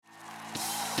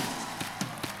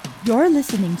You're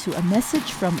listening to a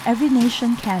message from Every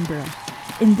Nation Canberra.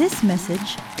 In this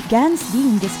message, Gans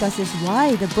Dean discusses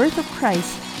why the birth of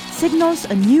Christ signals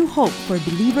a new hope for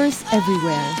believers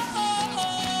everywhere.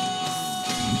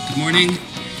 Good morning.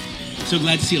 So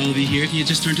glad to see all of you here. Can you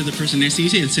just turn to the person next to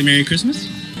you and say Merry Christmas?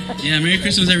 Yeah, Merry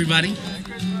Christmas, everybody.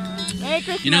 Merry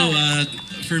Christmas. You know,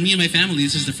 for me and my family,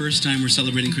 this is the first time we're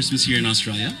celebrating Christmas here in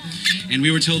Australia. And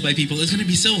we were told by people, it's going to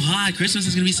be so hot. Christmas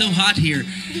is going to be so hot here.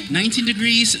 19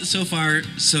 degrees, so far,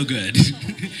 so good.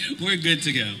 We're good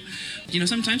to go. You know,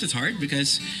 sometimes it's hard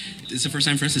because it's the first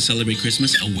time for us to celebrate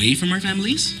Christmas away from our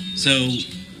families. So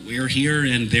we're here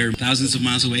and they're thousands of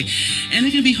miles away. And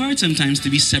it can be hard sometimes to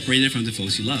be separated from the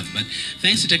folks you love. But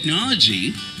thanks to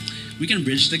technology, we can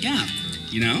bridge the gap.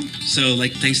 You know, so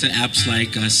like thanks to apps like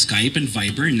Skype and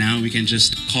Viber, now we can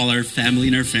just call our family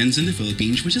and our friends in the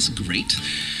Philippines, which is great.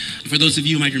 For those of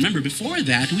you who might remember, before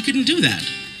that, we couldn't do that.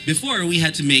 Before, we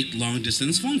had to make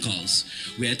long-distance phone calls.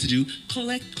 We had to do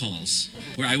collect calls,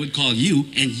 where I would call you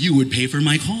and you would pay for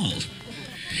my call.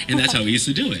 And that's how we used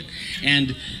to do it.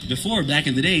 And before, back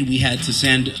in the day, we had to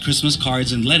send Christmas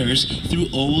cards and letters through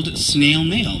old snail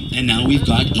mail. And now we've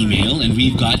got email and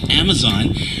we've got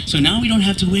Amazon. So now we don't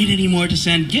have to wait anymore to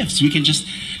send gifts. We can just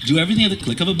do everything at the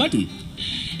click of a button.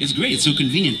 It's great. It's so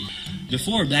convenient.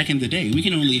 Before, back in the day, we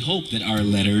can only hope that our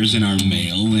letters and our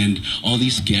mail and all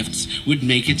these gifts would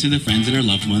make it to the friends and our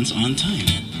loved ones on time.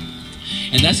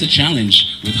 And that's the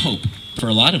challenge with hope. For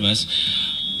a lot of us,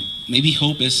 maybe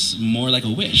hope is more like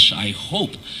a wish. I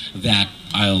hope that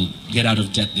I'll get out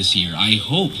of debt this year. I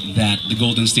hope that the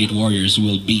Golden State Warriors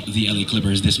will beat the LA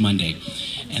Clippers this Monday.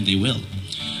 And they will.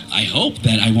 I hope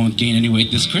that I won't gain any weight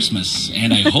this Christmas.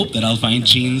 And I hope that I'll find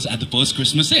jeans at the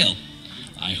post-Christmas sale.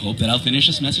 I hope that I'll finish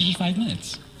this message in 5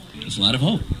 minutes. It's a lot of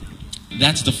hope.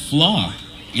 That's the flaw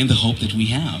in the hope that we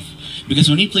have. Because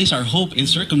when we place our hope in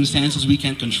circumstances we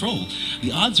can't control,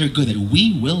 the odds are good that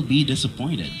we will be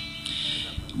disappointed.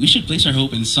 We should place our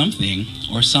hope in something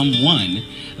or someone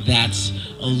that's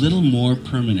a little more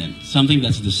permanent. Something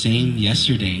that's the same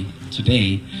yesterday,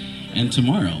 today, and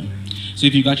tomorrow. So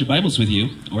if you got your Bibles with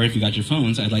you, or if you got your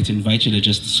phones, I'd like to invite you to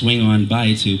just swing on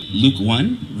by to Luke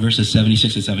 1, verses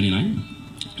 76 to 79.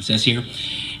 It says here,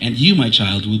 "And you, my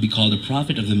child, will be called a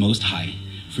prophet of the Most High,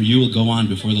 for you will go on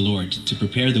before the Lord to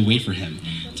prepare the way for him,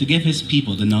 to give his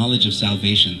people the knowledge of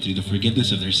salvation through the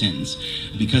forgiveness of their sins,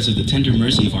 because of the tender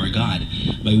mercy of our God,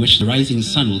 by which the rising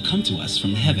sun will come to us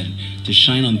from heaven to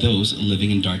shine on those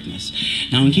living in darkness."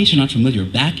 Now, in case you're not familiar,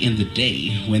 back in the day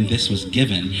when this was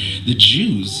given, the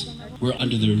Jews were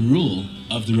under the rule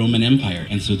of the Roman Empire,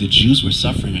 and so the Jews were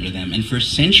suffering under them. And for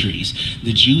centuries,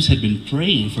 the Jews had been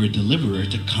praying for a deliverer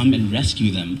to come and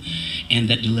rescue them, and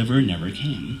that deliverer never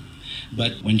came.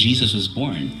 But when Jesus was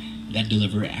born, that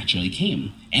deliverer actually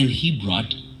came, and he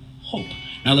brought hope.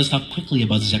 Now let's talk quickly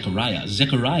about Zechariah.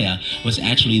 Zechariah was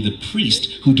actually the priest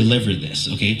who delivered this,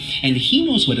 okay? And he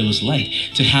knows what it was like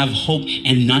to have hope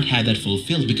and not have that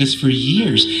fulfilled, because for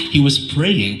years he was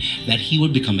praying that he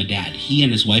would become a dad. He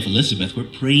and his wife Elizabeth were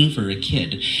praying for a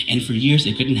kid, and for years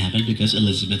it couldn't happen because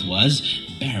Elizabeth was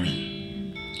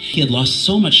barren. He had lost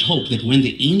so much hope that when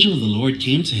the angel of the Lord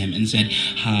came to him and said,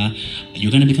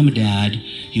 you're going to become a dad,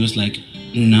 he was like,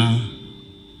 nah,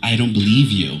 I don't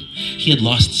believe you. He had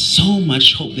lost so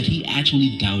much hope that he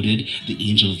actually doubted the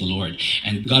angel of the Lord.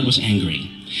 And God was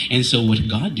angry. And so what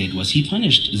God did was he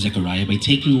punished Zechariah by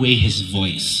taking away his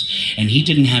voice. And he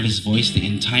didn't have his voice the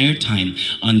entire time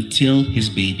until his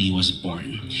baby was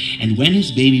born. And when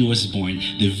his baby was born,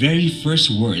 the very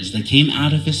first words that came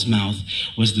out of his mouth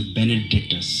was the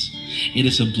Benedictus. It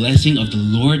is a blessing of the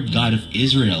Lord God of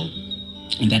Israel.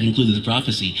 And that included the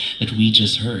prophecy that we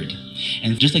just heard.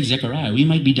 And just like Zechariah, we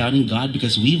might be doubting God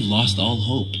because we've lost all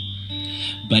hope.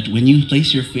 But when you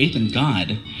place your faith in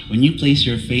God, when you place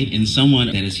your faith in someone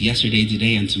that is yesterday,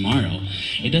 today, and tomorrow,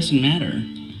 it doesn't matter.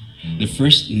 The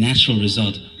first natural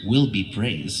result will be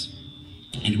praise.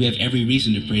 And we have every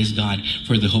reason to praise God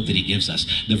for the hope that he gives us.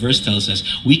 The verse tells us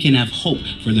we can have hope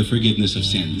for the forgiveness of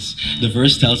sins. The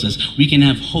verse tells us we can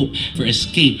have hope for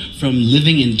escape from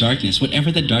living in darkness,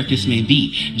 whatever the darkness may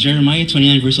be. Jeremiah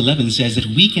 29 verse 11 says that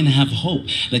we can have hope,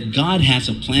 that God has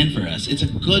a plan for us. It's a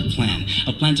good plan,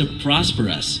 a plan to prosper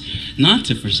us, not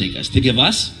to forsake us, to give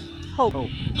us hope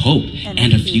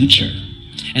and a future.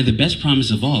 And the best promise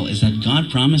of all is that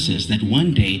God promises that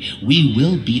one day we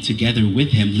will be together with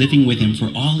him, living with him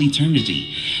for all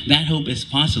eternity. That hope is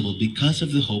possible because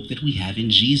of the hope that we have in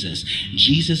Jesus.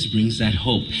 Jesus brings that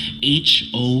hope.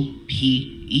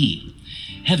 H-O-P-E.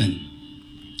 Heaven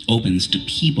opens to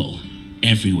people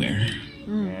everywhere.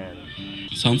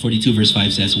 Psalm 42 verse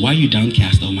 5 says, "Why are you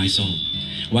downcast, O my soul?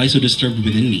 Why so disturbed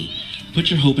within me? Put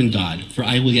your hope in God, for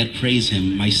I will yet praise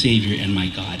him, my Savior and my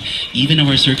God. Even if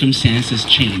our circumstances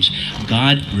change,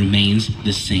 God remains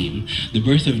the same. The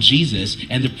birth of Jesus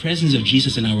and the presence of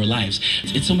Jesus in our lives,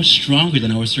 it's so much stronger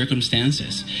than our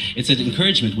circumstances. It's an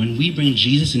encouragement when we bring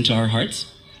Jesus into our hearts.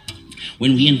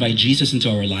 When we invite Jesus into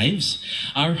our lives,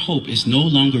 our hope is no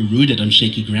longer rooted on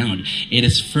shaky ground. It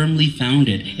is firmly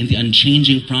founded in the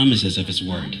unchanging promises of his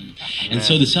word. And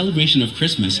so the celebration of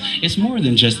Christmas is more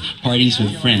than just parties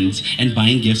with friends and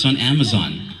buying gifts on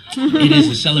Amazon. It is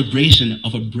the celebration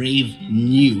of a brave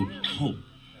new hope.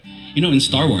 You know, in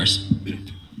Star Wars,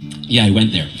 yeah, I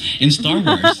went there. In Star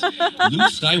Wars,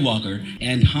 Luke Skywalker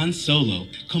and Han Solo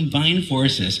combine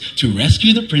forces to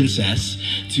rescue the princess,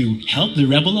 to help the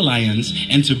Rebel Alliance,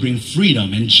 and to bring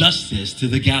freedom and justice to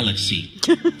the galaxy.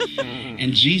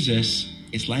 And Jesus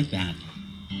is like that.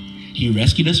 He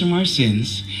rescued us from our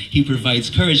sins, he provides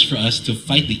courage for us to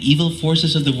fight the evil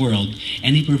forces of the world,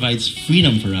 and he provides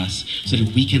freedom for us so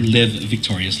that we can live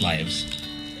victorious lives.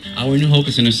 Our new hope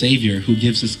is in a Savior who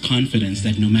gives us confidence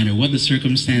that no matter what the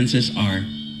circumstances are,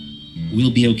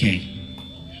 we'll be okay.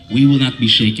 We will not be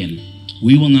shaken.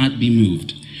 We will not be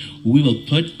moved. We will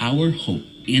put our hope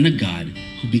in a God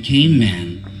who became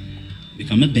man,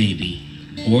 become a baby,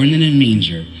 born in a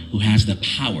manger, who has the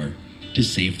power to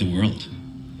save the world.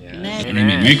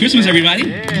 Amen. Merry Christmas, everybody.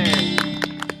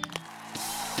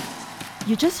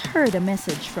 You just heard a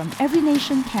message from Every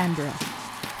Nation Canberra.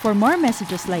 For more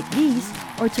messages like these,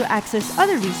 or to access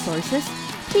other resources,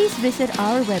 please visit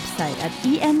our website at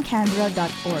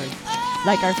encanberra.org.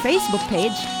 Like our Facebook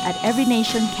page at Every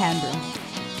Nation Canberra.